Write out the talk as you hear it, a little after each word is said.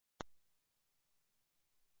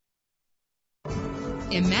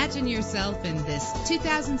Imagine yourself in this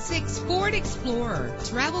 2006 Ford Explorer.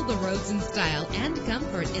 Travel the roads in style and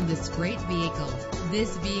comfort in this great vehicle.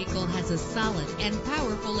 This vehicle has a solid and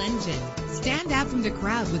powerful engine. Stand out from the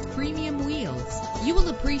crowd with premium wheels. You will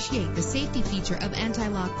appreciate the safety feature of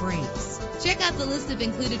anti-lock brakes. Check out the list of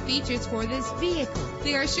included features for this vehicle.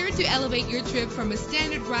 They are sure to elevate your trip from a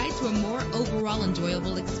standard ride to a more overall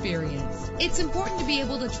enjoyable experience. It's important to be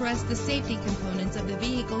able to trust the safety components of the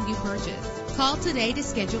vehicle you purchase. Call today to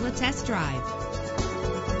schedule a test drive.